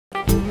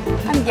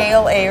I'm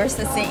Gail Ayers,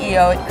 the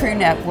CEO at Crew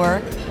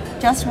Network.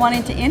 Just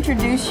wanted to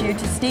introduce you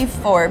to Steve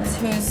Forbes,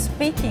 who's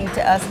speaking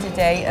to us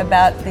today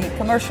about the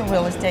commercial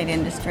real estate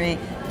industry,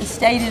 the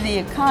state of the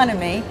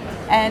economy,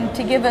 and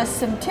to give us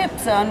some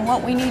tips on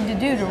what we need to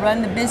do to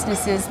run the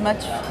businesses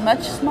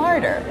much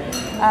smarter.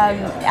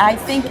 I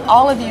think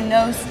all of you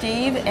know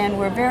Steve, and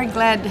we're very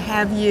glad to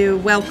have you.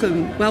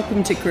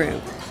 Welcome to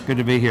Crew. Good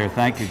to be here.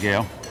 Thank you,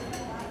 Gail.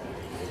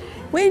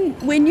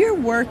 When you're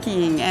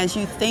working, as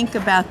you think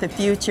about the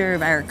future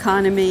of our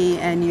economy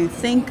and you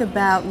think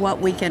about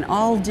what we can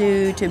all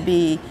do to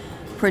be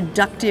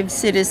productive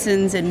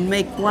citizens and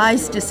make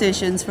wise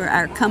decisions for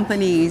our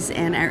companies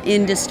and our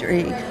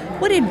industry,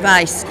 what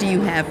advice do you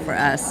have for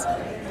us?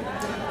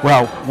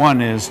 Well, one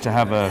is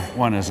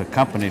as a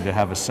company to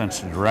have a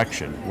sense of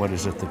direction. What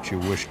is it that you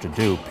wish to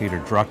do? Peter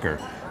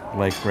Drucker,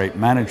 late great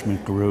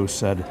management guru,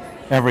 said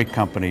every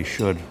company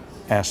should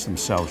ask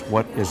themselves,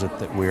 what is it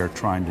that we are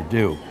trying to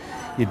do?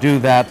 You do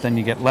that, then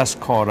you get less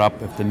caught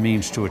up if the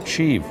means to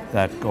achieve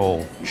that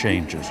goal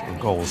changes or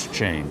goals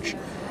change.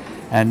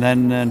 And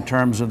then in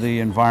terms of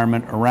the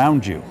environment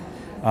around you,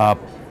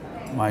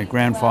 my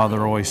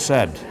grandfather always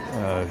said,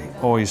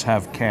 always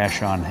have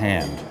cash on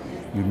hand.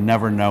 You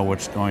never know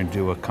what's going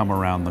to come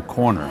around the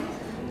corner.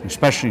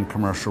 Especially in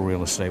commercial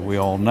real estate, we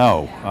all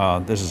know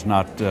this is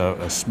not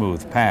a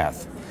smooth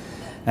path.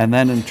 And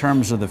then in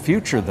terms of the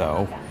future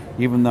though,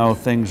 even though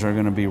things are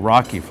going to be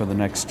rocky for the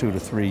next 2 to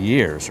 3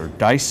 years, or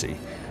dicey,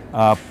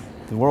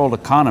 the world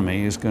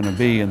economy is going to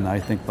be, in I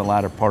think the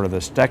latter part of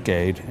this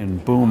decade, in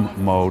boom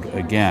mode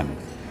again.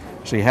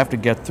 So you have to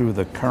get through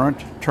the current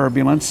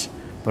turbulence,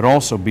 but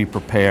also be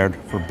prepared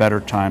for better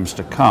times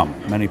to come.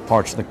 Many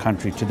parts of the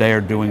country today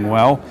are doing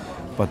well,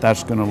 but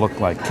that's going to look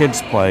like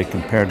kids' play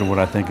compared to what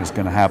I think is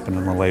going to happen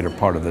in the later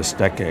part of this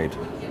decade.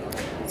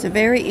 It's a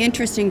very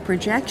interesting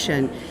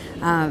projection.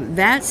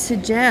 That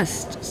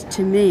suggests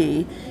to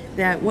me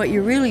that what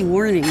you're really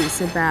warning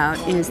us about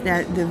is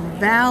that the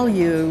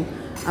value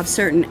of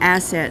certain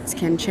assets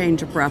can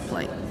change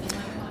abruptly.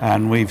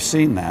 And we've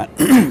seen that.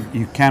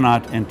 You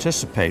cannot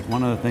anticipate.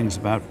 One of the things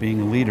about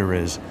being a leader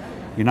is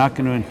you're not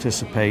going to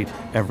anticipate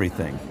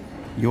everything.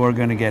 You are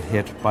going to get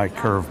hit by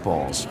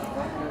curveballs.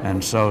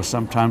 And so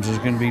sometimes there's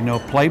going to be no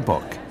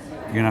playbook.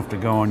 You're going to have to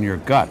go on your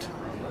gut.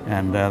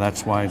 And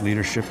that's why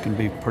leadership can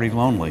be pretty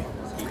lonely.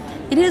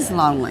 It is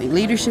lonely.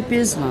 Leadership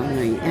is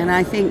lonely. And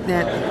I think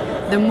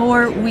that the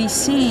more we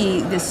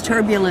see this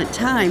turbulent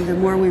time, the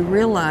more we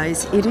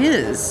realize it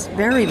is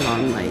very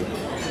lonely.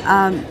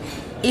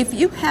 If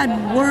you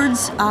had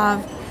words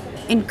of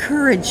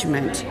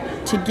encouragement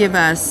to give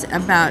us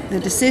about the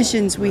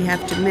decisions we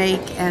have to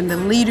make and the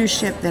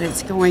leadership that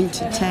it's going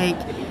to take,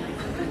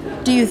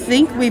 do you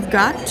think we've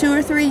got 2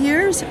 or 3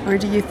 years, or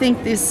do you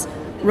think this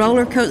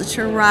roller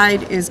coaster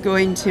ride is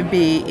going to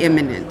be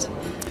imminent?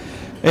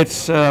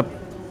 That's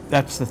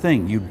the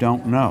thing, you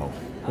don't know.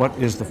 What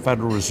is the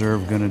Federal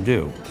Reserve going to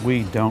do?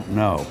 We don't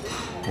know.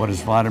 What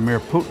is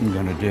Vladimir Putin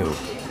going to do?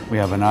 We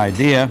have an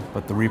idea,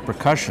 but the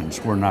repercussions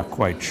we're not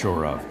quite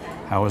sure of.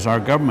 How is our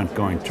government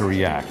going to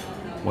react?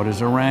 What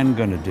is Iran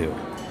going to do?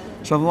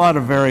 So a lot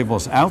of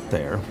variables out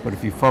there, but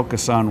if you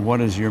focus on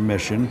what is your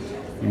mission,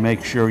 you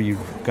make sure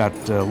you've got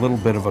a little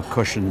bit of a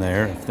cushion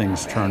there if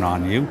things turn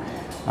on you,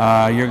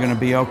 you're going to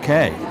be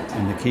okay.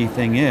 And the key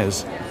thing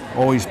is,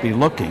 always be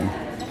looking.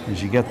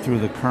 As you get through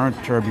the current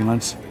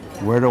turbulence,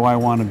 where do I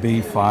want to be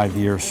 5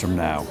 years from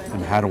now?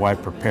 And how do I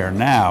prepare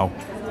now?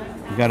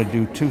 You've got to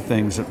do 2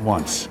 things at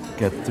once.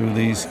 Get through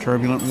these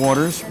turbulent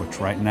waters, which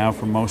right now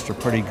for most are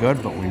pretty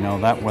good, but we know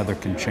that weather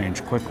can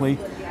change quickly.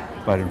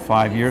 But in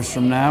 5 years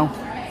from now,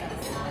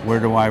 where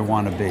do I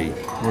want to be?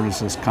 Where does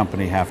this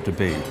company have to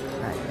be?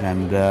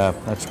 And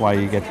that's why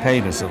you get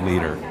paid as a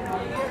leader.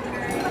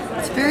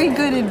 It's very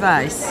good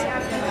advice.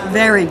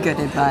 Very good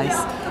advice.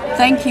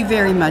 Thank you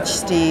very much,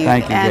 Steve.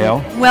 Thank you, Gail.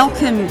 And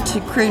welcome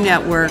to Crew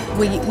Network.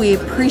 We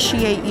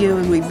appreciate you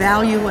and we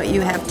value what you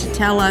have to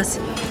tell us.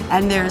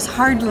 And there's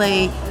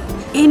hardly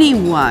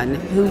anyone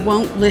who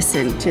won't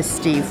listen to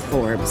Steve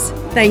Forbes.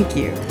 Thank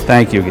you.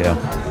 Thank you, Gail.